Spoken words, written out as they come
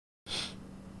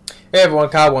Hey everyone,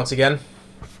 Kyle once again,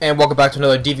 and welcome back to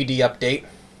another DVD update.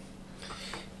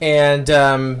 And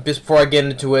just before I get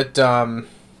into it,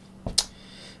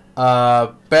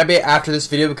 maybe after this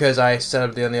video, because I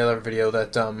said in the other video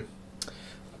that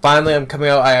finally I'm coming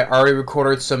out. I already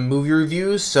recorded some movie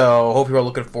reviews, so hope you are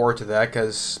looking forward to that, because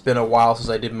it's been a while since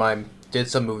I did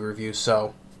some movie reviews.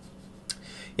 So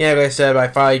yeah, like I said, I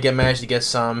finally managed to get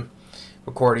some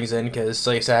recordings in, because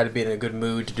like I said, I had to be in a good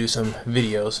mood to do some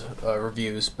videos,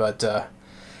 reviews, but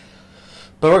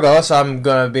regardless, I'm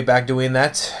gonna be back doing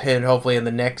that, and hopefully in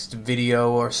the next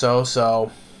video or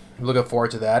so, I'm looking forward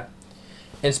to that.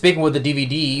 And speaking with the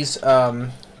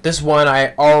DVDs, this one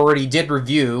I already did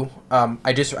review,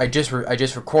 I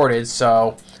just recorded,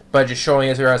 so, but just showing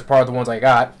it here as part of the ones I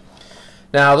got.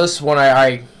 Now this one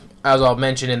I as I'll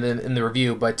mention in the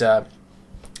review, but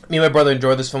me and my brother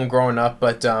enjoyed this film growing up,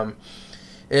 but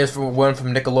it is one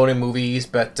from Nickelodeon Movies,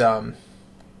 but I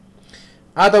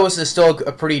thought it was still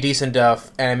a pretty decent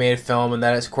animated film, and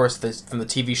that is, of course, from the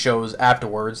TV shows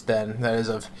afterwards, then, that is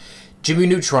of Jimmy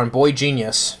Neutron, Boy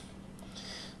Genius.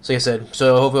 So like I said,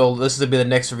 so hopefully this will be the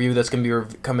next review that's going to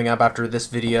be coming up after this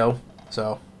video,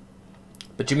 so,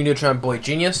 but Jimmy Neutron, Boy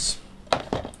Genius.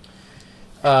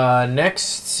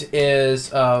 Next is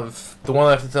of the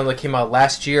one that came out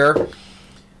last year,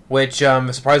 which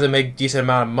surprisingly made a decent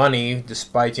amount of money,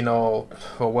 despite, you know,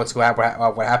 what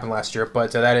happened last year.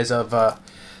 But that is of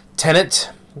Tenet,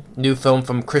 new film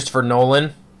from Christopher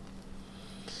Nolan.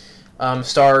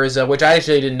 Stars, which I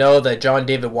actually didn't know that John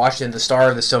David Washington, the star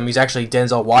of this film, he's actually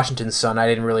Denzel Washington's son. I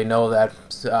didn't really know that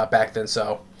back then.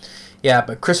 So, yeah,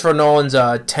 but Christopher Nolan's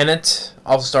Tenet,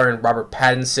 also starring Robert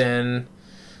Pattinson.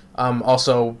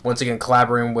 Also, once again,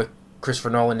 collaborating with Christopher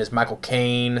Nolan is Michael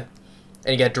Caine.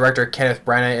 And you got director Kenneth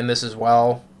Branagh in this as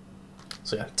well.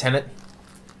 So yeah, Tenet.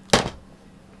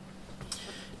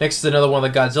 Next is another one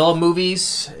of the Godzilla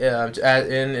movies to add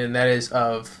in, and that is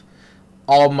of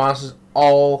All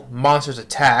Monsters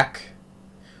Attack.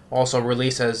 Also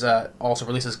released as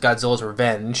Godzilla's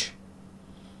Revenge.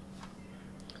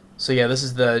 So yeah, this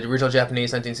is the original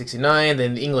Japanese 1969.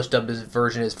 Then the English dubbed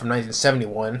version is from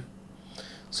 1971.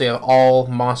 So you have All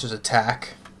Monsters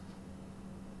Attack.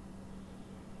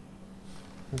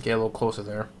 Get a little closer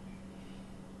there.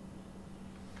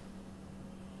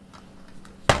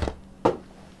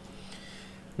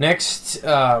 Next,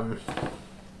 there are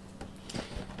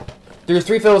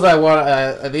three films I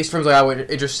want. These films I was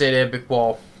interested in.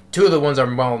 Well, two of the ones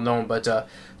are well known, but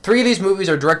three of these movies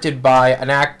are directed by an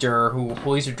actor who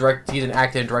he's an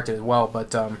actor and directed as well.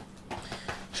 But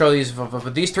show these.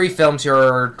 But these three films here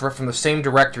are from the same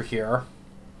director here.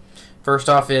 First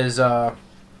off is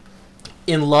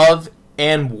In Love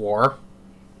and War,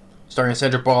 starring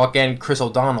Sandra Bullock and Chris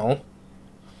O'Donnell.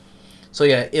 So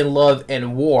yeah, In Love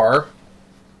and War.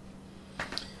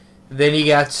 Then you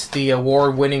got the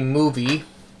award-winning movie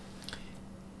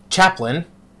Chaplin,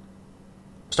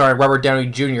 starring Robert Downey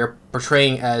Jr.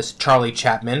 portraying as Charlie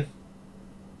Chaplin.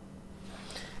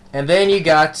 And then you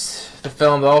got the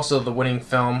film, also the winning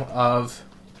film of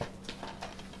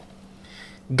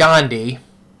Gandhi.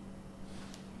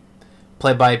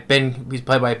 He's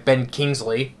played by Ben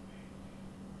Kingsley.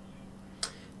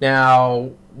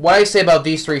 Now, what I say about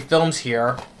these three films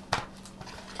here.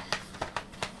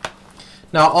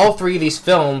 Now, all three of these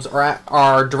films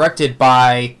are directed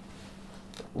by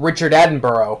Richard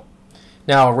Attenborough.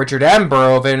 Now, Richard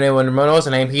Attenborough, if anyone knows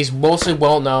the name, he's mostly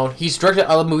well known. He's directed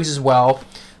other movies as well,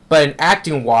 but in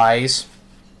acting-wise,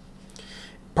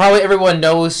 probably everyone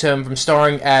knows him from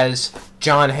starring as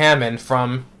John Hammond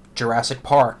from Jurassic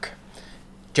Park.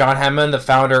 John Hammond, the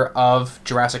founder of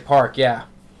Jurassic Park, yeah.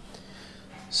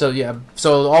 So yeah,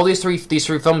 so all these three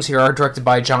films here are directed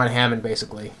by John Hammond,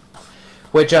 basically.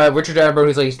 Which Richard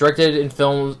Attenborough, he's directed in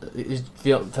films before, he's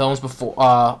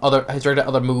directed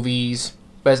other movies,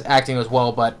 but as acting as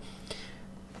well. But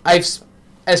as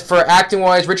for acting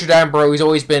wise, Richard Attenborough, he's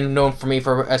always been known for me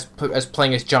as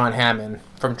playing as John Hammond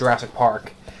from Jurassic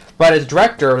Park. But as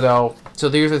director though, so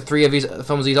these are three of these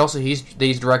films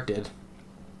he's directed.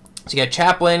 So you got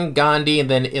Chaplin, Gandhi, and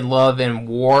then In Love and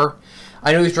War.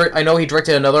 I know he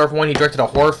directed another one. He directed a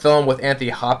horror film with Anthony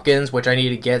Hopkins, which I need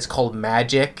to get. It's called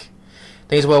Magic. I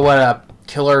think it's what a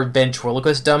killer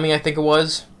ventriloquist dummy, I think it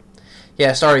was.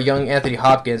 Yeah, it starred young Anthony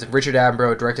Hopkins. Richard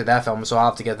Attenborough directed that film, so I'll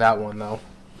have to get that one though.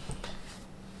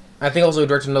 I think also he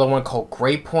directed another one called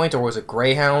Grey Point, or was it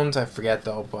Greyhound? I forget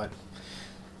though, but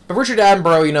Richard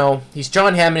Attenborough, you know, he's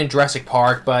John Hammond in Jurassic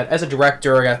Park, but as a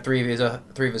director, I got three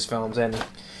of his films, and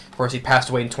of course he passed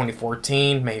away in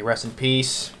 2014. May he rest in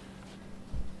peace.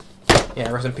 Yeah,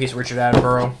 rest in peace, Richard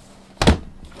Attenborough.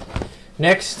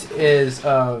 Next is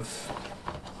of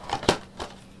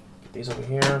These over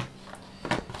here.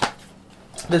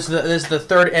 This is the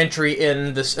third entry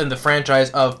in the franchise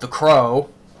of The Crow.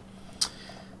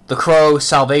 The Crow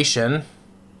Salvation,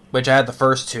 which I had the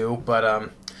first two,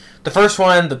 but the first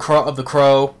one, The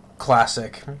Crow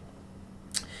classic.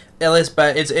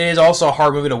 But it is also a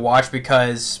hard movie to watch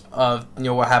because of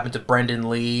what happened to Brendan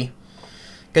Lee.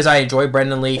 Because I enjoy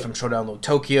Brendan Lee from Showdown in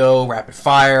Tokyo, Rapid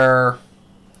Fire,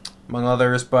 among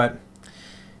others, but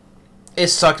it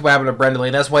sucked what happened to Brendan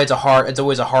Lee. That's why it's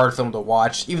always a hard film to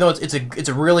watch. Even though it's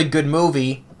a really good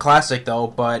movie, classic though,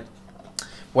 but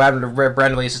what happened to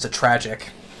Brendan Lee is just a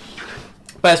tragic.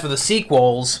 But as for the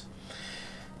sequels,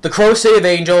 The Crow City of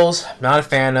Angels, not a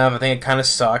fan of. I think it kind of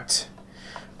sucked.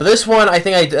 But this one, I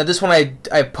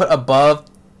put above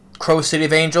Crow City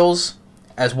of Angels,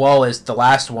 as well as the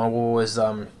last one. What was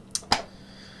what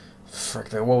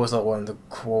was the one?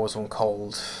 What was one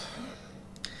called?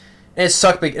 And it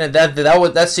sucked.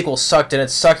 That sequel sucked, and it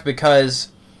sucked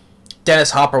because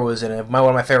Dennis Hopper was in it. One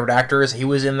of my favorite actors. He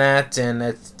was in that, and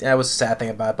that was a sad thing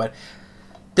about it. But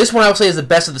this one I would say is the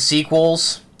best of the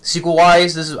sequels.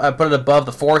 Sequel-wise, I put it above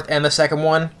the fourth and the second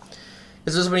one.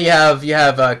 This is when you have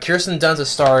Kirsten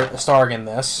Dunst starring in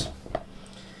this,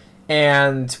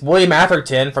 and William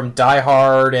Atherton from Die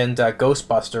Hard and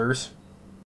Ghostbusters.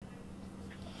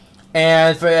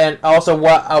 And also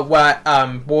one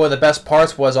of the best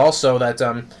parts was also that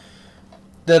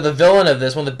the villain of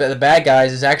this, one of the bad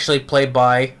guys, is actually played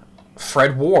by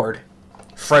Fred Ward.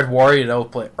 Fred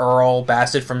Ward, played Earl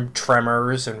Bassett from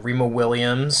Tremors and Remo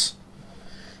Williams.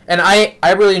 And I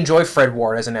really enjoy Fred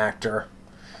Ward as an actor.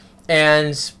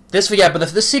 And this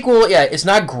sequel, it's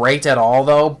not great at all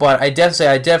though. But I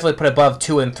definitely put it above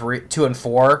 2 and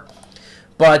 4.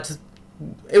 But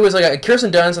it was like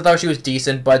Kirsten Dunst. I thought she was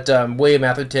decent, but William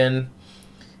Atherton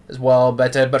as well.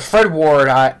 But Fred Ward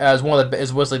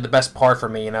was like the best part for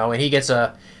me, and he gets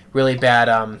a really bad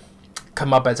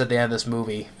comeuppance at the end of this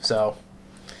movie. So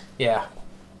yeah,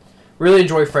 really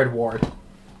enjoy Fred Ward.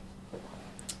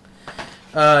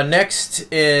 Next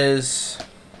is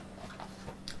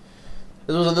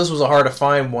this was a hard to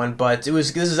find one, but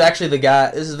this is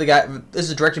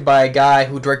directed by a guy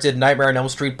who directed Nightmare on Elm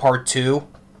Street Part 2,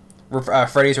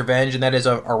 Freddy's Revenge, and that is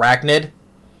Arachnid.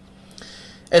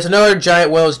 It's another one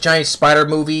of those giant spider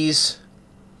movies,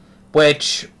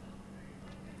 which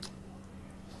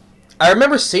I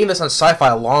remember seeing this on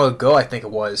Sci-Fi long ago. I think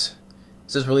it was.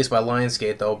 This is released by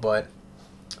Lionsgate though,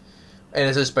 and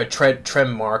it's just by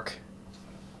Tremmark.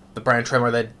 The Brian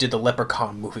Tremor that did the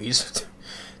Leprechaun movies.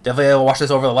 Definitely watch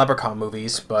this over the Leprechaun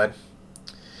movies, but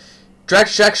Jack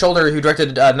Sholder, who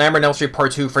directed Nightmare on Elm Street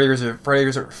Part 2,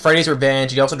 Freddy's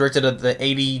Revenge. He also directed the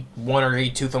 81 or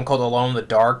 82 film called Alone in the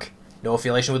Dark. No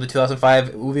affiliation with the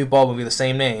 2005 movie movie, the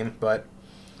same name, but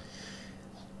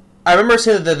I remember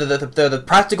seeing the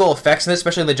practical effects in this,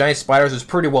 especially the giant spiders, was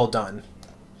pretty well done.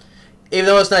 Even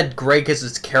though it's not great because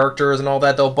it's characters and all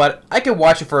that, though, but I could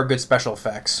watch it for good special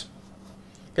effects.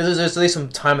 Because there's at least some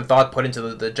time and thought put into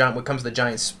the giant when it comes to the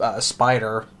giant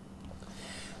spider.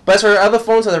 But as for other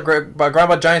films that are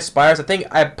about giant spiders, I think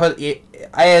I put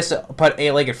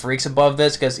 8-Legged Freaks above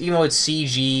this, because even though it's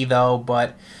CG though,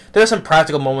 but there are some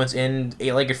practical moments in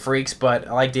 8-Legged Freaks. But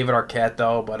I like David Arquette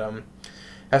though. But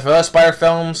as for other spider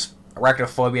films,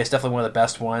 Arachnophobia is definitely one of the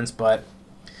best ones. But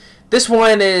this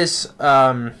one is.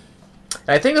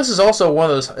 I think this is also one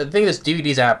of those. I think this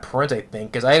DVD's out of print. I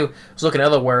think because I was looking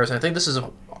elsewhere, and I think this is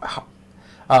out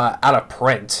of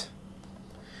print.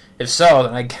 If so,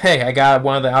 then I got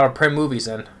one of the out of print movies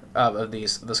of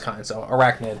this kind. So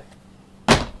Arachnid.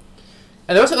 And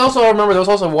there was also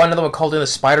one other one called In the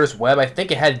Spider's Web. I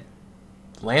think it had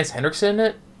Lance Henriksen in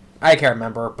it. I can't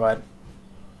remember, but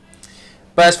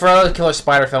as for other killer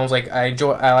spider films, like I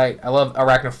love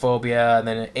Arachnophobia, and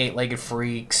then 8-Legged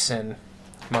Freaks, and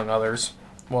among others.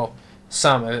 Well,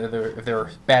 some if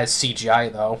they're bad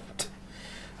CGI though.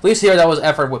 At least here that was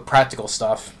effort with practical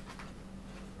stuff.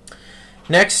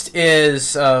 Next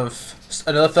is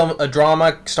another film, a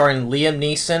drama starring Liam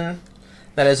Neeson.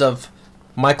 That is of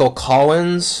Michael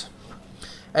Collins.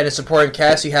 And in supporting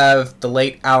cast, you have the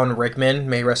late Alan Rickman,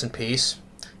 may he rest in peace.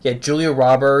 You have Julia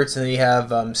Roberts, and then you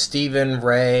have Stephen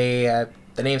Ray.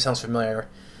 The name sounds familiar.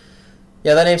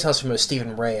 Yeah, that name sounds familiar.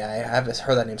 Stephen Ray. I have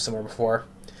heard that name somewhere before.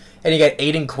 And you got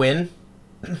Aidan Quinn.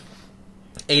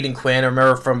 Aidan Quinn, I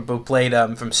remember who played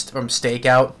from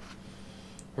Stakeout.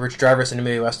 Rich Drivers and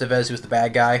Emilio Estevez, who was the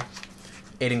bad guy.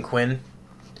 Aidan Quinn.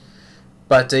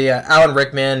 But yeah, Alan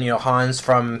Rickman, Hans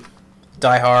from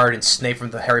Die Hard and Snape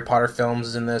from the Harry Potter films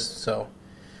is in this. So,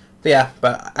 but yeah,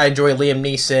 but I enjoy Liam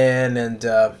Neeson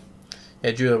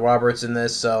and Julia Roberts in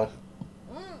this. So,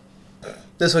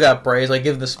 this one got praised. I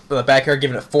give this back here,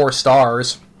 giving it 4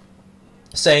 stars,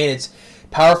 saying it's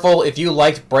powerful. If you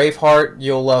liked Braveheart,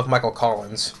 you'll love Michael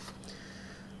Collins.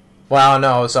 Well, I don't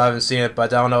know, so I haven't seen it,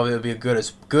 but I don't know if it'll be good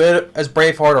as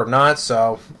Braveheart or not.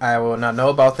 So I will not know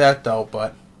about that though.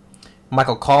 But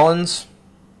Michael Collins.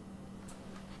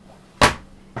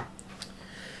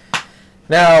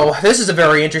 Now, this is a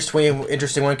very interesting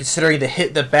one, considering the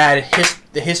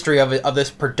history of this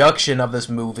production of this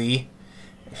movie,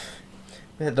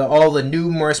 all the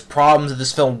numerous problems that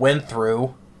this film went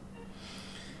through,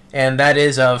 and that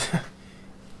is of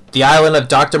The Island of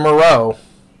Dr. Moreau.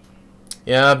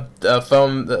 Yeah,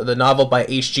 the novel by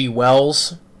H.G.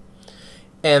 Wells,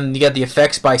 and you got the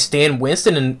effects by Stan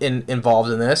Winston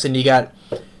involved in this, and you got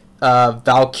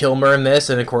Val Kilmer in this,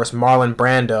 and of course Marlon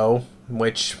Brando,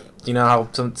 which, you know how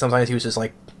sometimes he was just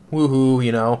like woohoo,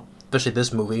 you know, especially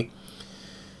this movie.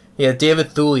 Yeah, David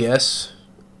Thewlis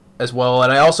as well,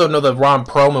 and I also know that Ron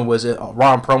Perlman was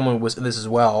in this as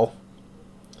well.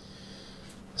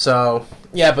 So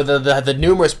yeah, but the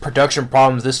numerous production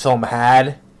problems this film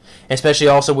had, especially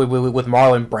also with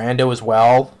Marlon Brando as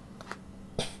well.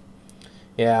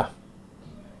 Yeah.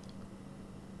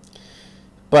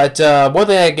 But one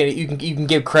thing you can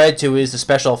give credit to is the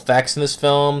special effects in this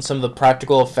film. Some of the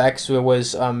practical effects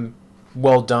was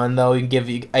well done, though. I can give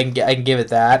it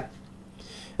that.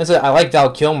 And so I like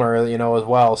Val Kilmer, you know, as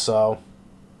well. So,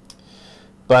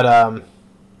 but I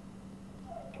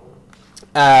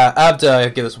have to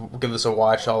give this a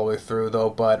watch all the way through, though.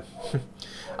 But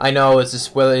I know it's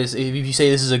just whether if you say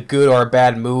this is a good or a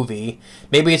bad movie,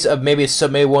 maybe it's one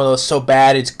of those so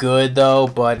bad it's good though.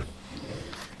 But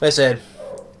like I said,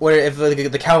 if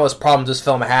the countless problems this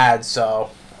film had,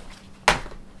 so you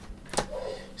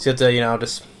have to, you know,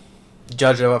 just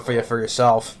judge it for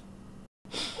yourself.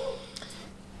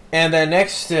 And then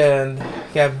next, I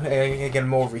get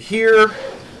them over here.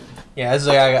 Yeah, this is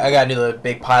I gotta do the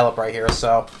big pile up right here.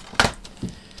 So,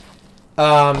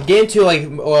 get into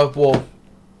well,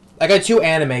 I got 2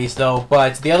 animes though,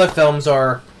 but the other films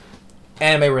are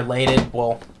anime related.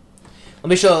 Well, let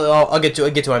me show. I'll get to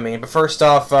what I mean. But first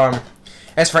off,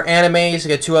 as for animes, I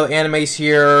got 2 other animes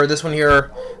here. This one here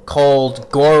called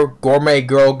Gourmet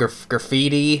Girl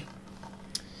Graffiti.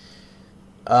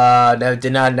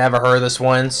 Never heard of this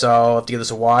one, so I'll have to give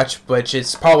this a watch. But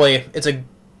it's a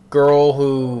girl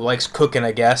who likes cooking,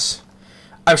 I guess.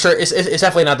 I'm sure it's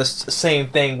definitely not the same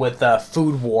thing with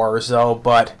Food Wars though,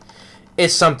 but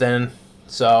it's something.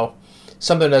 So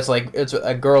something that's like, it's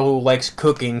a girl who likes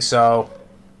cooking, so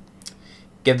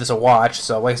give this a watch.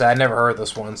 So like I said, I never heard of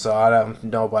this one, so I don't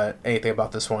know anything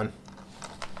about this one.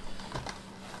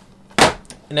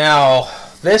 Now,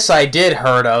 this I did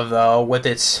heard of though,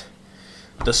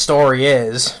 the story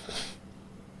is,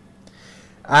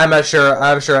 I'm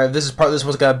sure this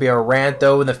was gonna be a rant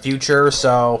though in the future,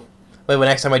 so maybe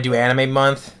next time I do anime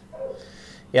month.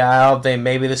 Yeah, I don't think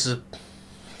maybe this is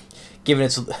giving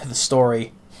it the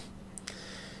story.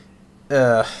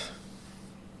 But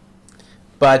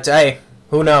hey,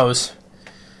 who knows?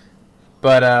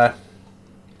 But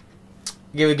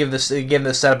give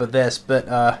the setup of this.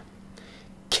 But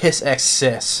Kiss X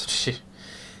Sis.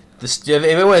 If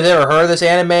anyone's ever heard of this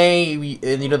anime,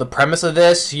 and you know the premise of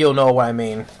this, you'll know what I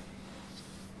mean.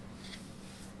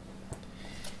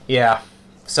 Yeah.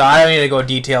 So I don't need to go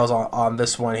details on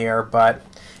this one here, but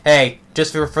hey,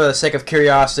 just for the sake of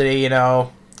curiosity, you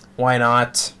know, why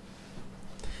not?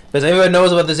 Because everyone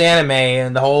knows about this anime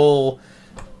and the whole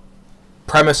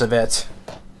premise of it.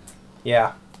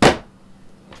 Yeah.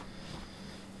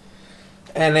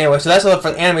 And anyway, so that's all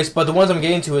for the animes, but the ones I'm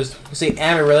getting to is, say,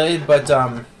 anime related, but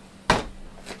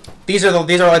these are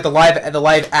like the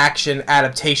live action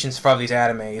adaptations from these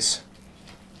animes.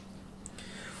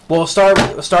 We'll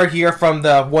start here from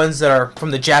the ones that are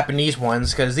from the Japanese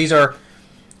ones, because these are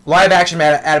live action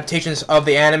adaptations of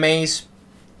the animes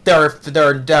that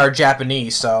are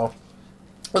Japanese. So,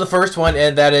 well, the first one,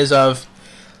 and that is of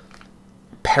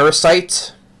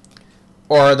Parasyte,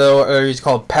 or it's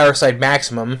called Parasyte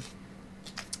Maximum.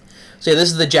 So yeah,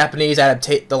 this is the Japanese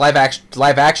live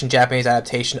action Japanese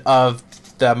adaptation of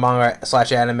the manga /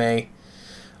 anime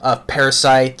of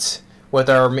Parasyte, with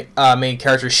our main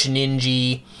character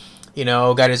Shininji. You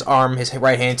know, got his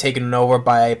right hand taken over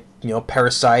by, you know,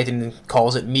 Parasyte, and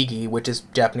calls it Migi, which is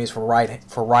Japanese for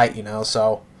right. You know,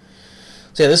 so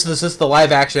yeah, this is the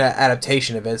live action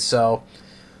adaptation of it. So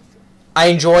I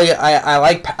enjoy it. I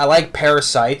like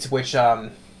Parasyte, which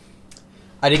I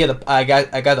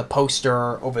got the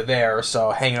poster over there,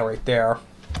 so hanging it right there.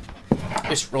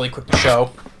 Just really quick to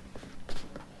show.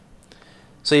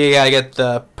 So yeah, I get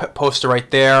the poster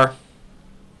right there.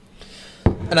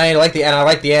 and I like the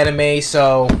anime,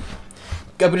 so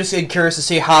I'm just curious to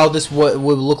see how this would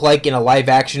look like in a live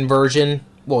action version.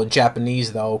 Well, in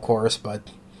Japanese though, of course, but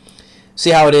see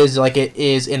how it is like it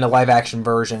is in a live action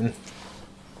version.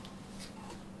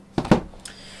 And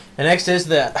next is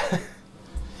the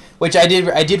which I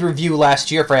did review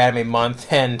last year for Anime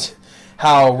Month, and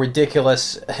how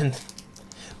ridiculous and.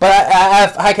 But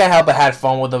I can't help but had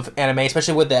fun with the anime,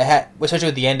 especially with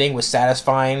the ending was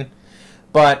satisfying.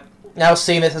 But now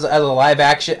seeing this as a live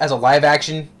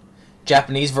action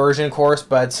Japanese version, of course,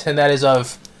 and that is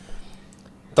of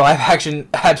the live action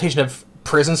adaptation of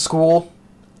Prison School.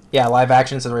 Yeah, live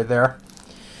action is right there.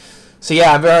 So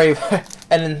yeah, I'm very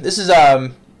and this is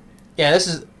this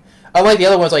is unlike the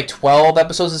other ones like 12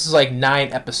 episodes. This is like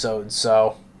 9 episodes.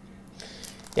 So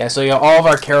yeah, so all of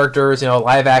our characters,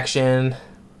 live action.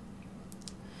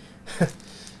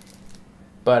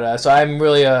 But so I'm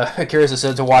really curious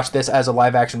to watch this as a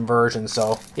live action version.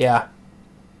 So yeah,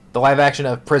 the live action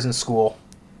of Prison School.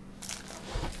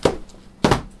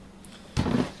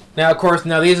 Now, of course,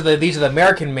 these are the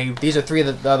American made. These are 3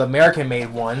 of the American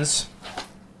made ones.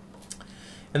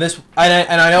 And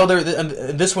I know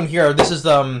this one here. This is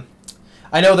the.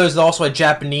 I know there's also a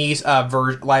Japanese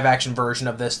live action version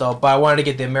of this though, but I wanted to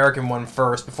get the American one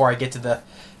first before I get to the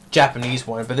Japanese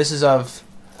one. But this is of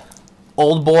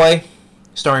Old Boy,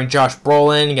 starring Josh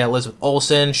Brolin. You got Elizabeth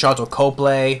Olsen, Sharlto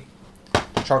Copley.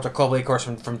 Sharlto Copley, of course,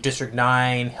 from District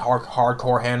 9,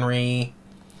 Hardcore Henry.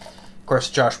 Of course,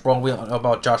 Josh Brolin. We don't know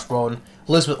about Josh Brolin.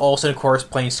 Elizabeth Olsen, of course,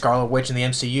 playing Scarlet Witch in the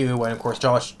MCU, and of course,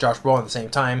 Josh Brolin at the same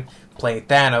time playing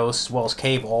Thanos as well as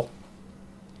Cable.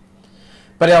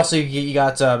 But also, you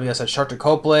got Sharlto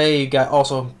Copley. You got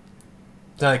also,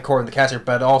 not according to the cast here,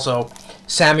 but also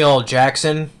Samuel L.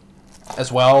 Jackson as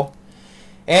well.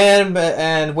 But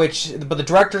the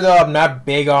director though I'm not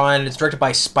big on. It's directed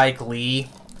by Spike Lee.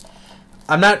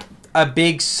 I'm not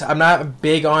big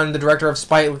on the director of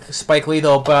Spike Lee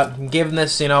though, but I'm giving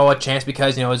this a chance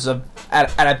because it's a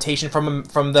adaptation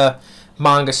from the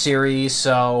manga series.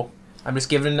 So I'm just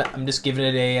giving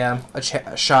it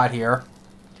a shot here.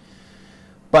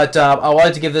 But I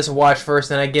wanted to give this a watch first,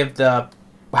 then I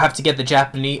have to get the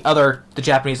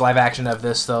Japanese live action of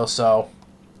this though. So.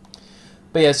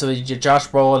 But yeah, so Josh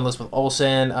Brolin, Elizabeth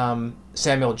Olsen,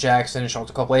 Samuel Jackson,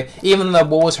 Sharlto Copley, even what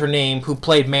was her name, who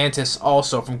played Mantis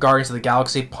also from Guardians of the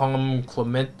Galaxy, Pom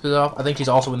Klementieff. I think she's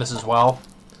also in this as well.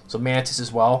 So Mantis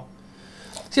as well.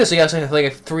 So yeah, so you got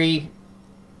like 3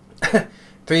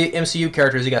 MCU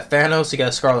characters. You got Thanos, you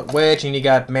got Scarlet Witch, and you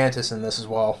got Mantis in this as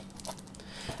well.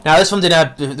 Now this one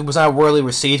was not really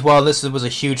received well. This was a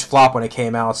huge flop when it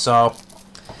came out. So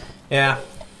yeah.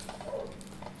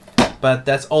 But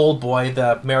that's Old Boy,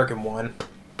 the American one.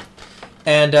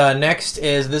 And next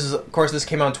is of course this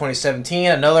came out in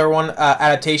 2017. Another one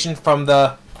adaptation from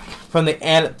the movie.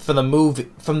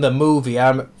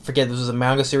 I forget this was a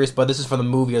manga series, but this is from the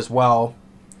movie as well,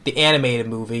 the animated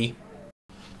movie.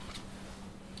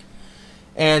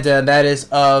 And that is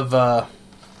of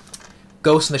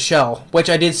Ghost in the Shell, which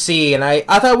I did see, and I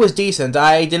thought it was decent.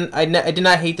 I did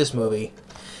not hate this movie.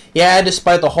 Yeah,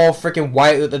 despite the whole freaking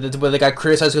where they got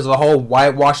criticized because of the whole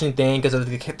whitewashing thing, because of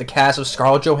the cast of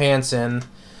Scarlett Johansson.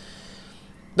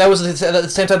 That was at the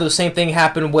same time the same thing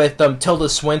happened with Tilda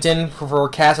Swinton for her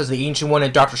cast as the Ancient One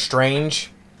in Doctor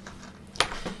Strange.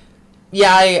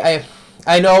 Yeah,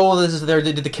 I know this is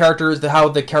the characters, where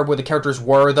the characters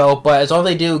were though, but as long as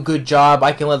they do a good job,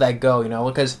 I can let that go,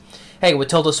 because hey, with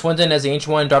Tilda Swinton as the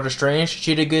Ancient One in Doctor Strange,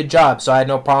 she did a good job, so I had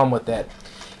no problem with it.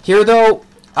 Here though,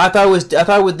 I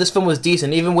thought this film was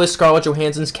decent, even with Scarlett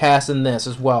Johansson's cast in this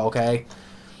as well. Okay,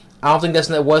 I don't think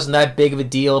that wasn't that big of a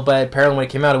deal, but apparently when it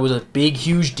came out, it was a big,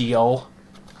 huge deal.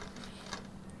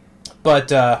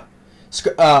 But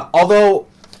although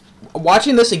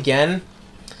watching this again,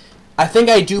 I think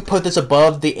I do put this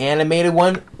above the animated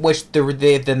one, which the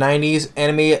 90s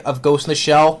anime of Ghost in the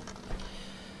Shell,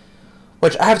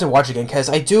 which I have to watch again because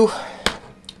I do.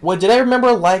 What did I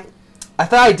remember like? I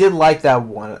thought I did like that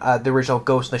one, the original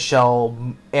Ghost in the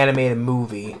Shell animated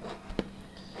movie.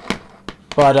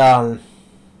 But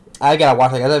I gotta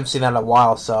watch it. I haven't seen that in a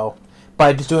while, so. But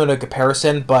I'm just doing a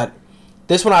comparison. But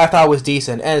this one I thought was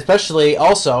decent, and especially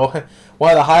also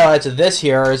one of the highlights of this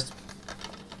here is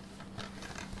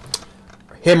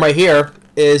him right here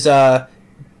is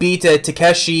beat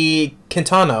Takeshi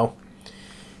Kitano.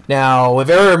 Now, if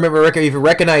you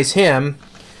recognize him.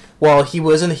 Well, he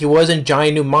was in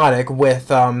Johnny Mnemonic with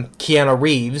Keanu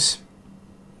Reeves.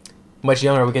 Much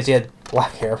younger because he had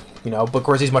black hair, But of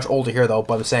course he's much older here though.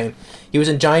 But I'm saying he was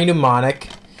in Johnny Mnemonic.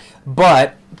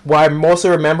 But what I mostly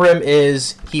remember him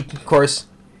is he, of course,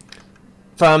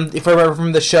 if I remember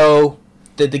from the show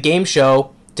the game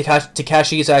show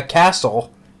Takeshi's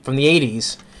Castle from the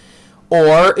 80s.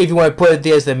 Or, if you want to put it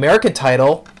as the American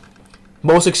title,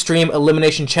 Most Extreme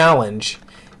Elimination Challenge.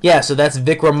 Yeah, so that's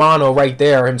Vic Romano right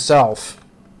there himself.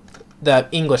 The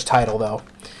English title, though.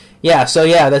 Yeah, so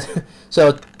yeah,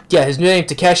 his new name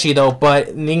Takeshi, though, but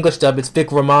in the English dub, it's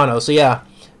Vic Romano. So yeah,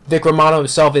 Vic Romano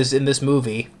himself is in this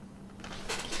movie.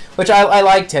 Which I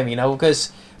liked him,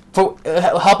 because for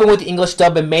helping with the English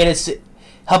dub and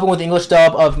helping with the English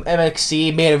dub of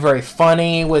MXC made it very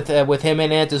funny with him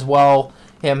in it as well.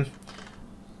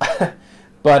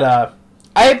 But I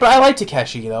like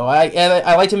Takeshi though.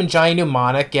 I liked him in Giant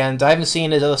Mnemonic, and I haven't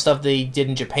seen his other stuff that he did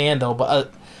in Japan though.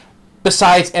 But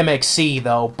besides MXC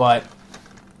though, but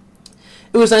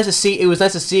it was nice to see. It was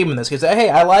nice to see him in this because hey,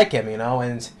 I like him,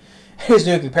 and his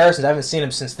new comparisons. I haven't seen him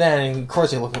since then, and of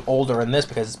course he's looking older in this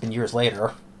because it's been years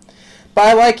later. But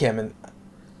I like him, and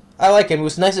It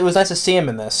was nice. It was nice to see him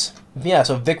in this. Yeah,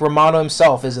 so Vic Romano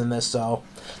himself is in this, so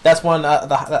that's one of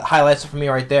the highlights for me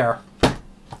right there.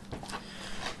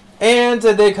 And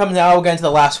then come now again to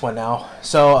the last one now.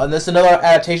 So this is another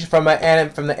adaptation from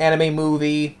the anime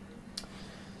movie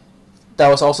that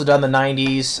was also done in the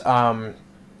 90s.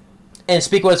 And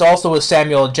speaking of, it's also with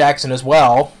Samuel Jackson as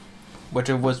well, which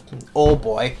was Old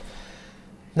Boy.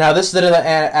 Now this is another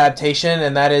adaptation,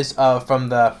 and that is from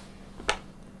the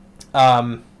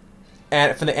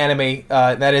anime.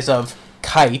 That is of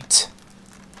Kite.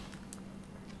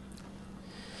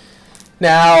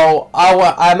 Now,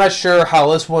 I'm not sure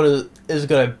how this one is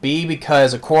going to be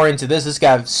because according to this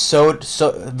got so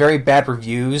very bad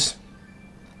reviews.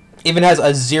 Even has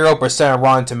a 0%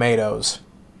 Rotten Tomatoes.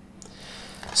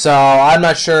 So I'm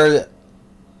not sure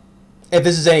if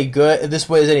this is any good. If this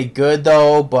is any good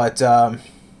though, but we'll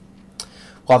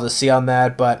have to see on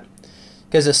that. But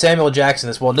because of Samuel Jackson,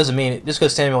 it doesn't mean just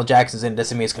because Samuel Jackson's in it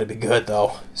doesn't mean it's going to be good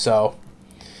though. So,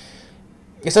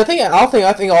 yes, I think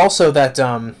also that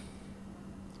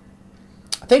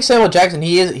I think Samuel Jackson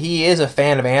he is a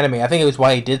fan of anime. I think it was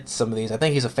why he did some of these. I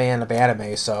think he's a fan of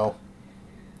anime. So,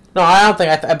 no, I don't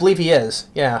think I believe he is.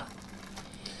 Yeah.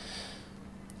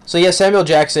 So yeah, Samuel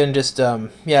Jackson just yeah,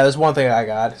 there's one thing I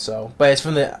got. So, but it's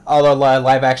from the other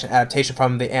live action adaptation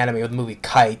from the anime with the movie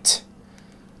Kite.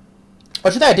 Oh,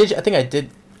 I think I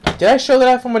did. Did I show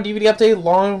that from a DVD update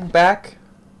long back?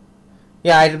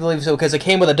 Yeah, I believe so because it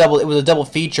came with a double. It was a double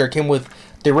feature. It came with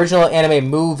the original anime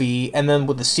movie and then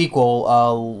with the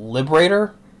sequel,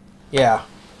 Liberator. Yeah.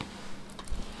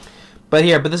 But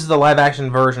this is the live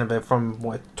action version of it from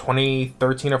what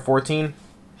 2013 or 14.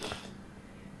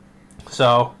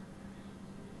 So.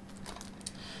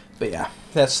 But yeah,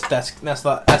 that's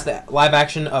the live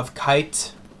action of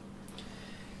Kite.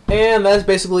 And that's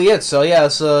basically it. So yeah,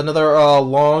 it's another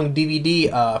long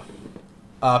DVD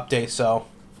update. So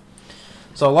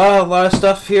a lot of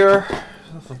stuff here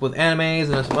with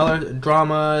animes and some other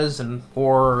dramas and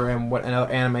horror and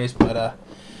other animes. But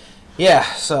yeah,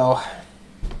 so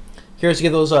here's to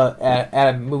give those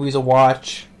movies a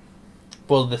watch.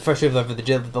 Well, the first of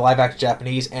the live action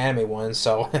Japanese anime ones.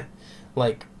 So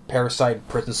like Parasite,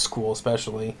 Prison School,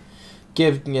 especially.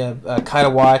 Give a kind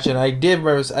of watch, and I did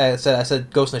remember I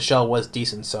said Ghost in the Shell was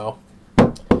decent. So,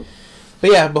 but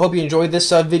yeah, but hope you enjoyed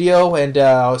this video,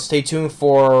 and stay tuned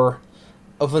for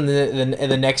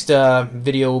the next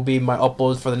video will be my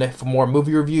uploads for more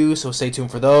movie reviews. So stay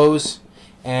tuned for those,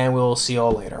 and we'll see you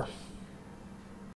all later.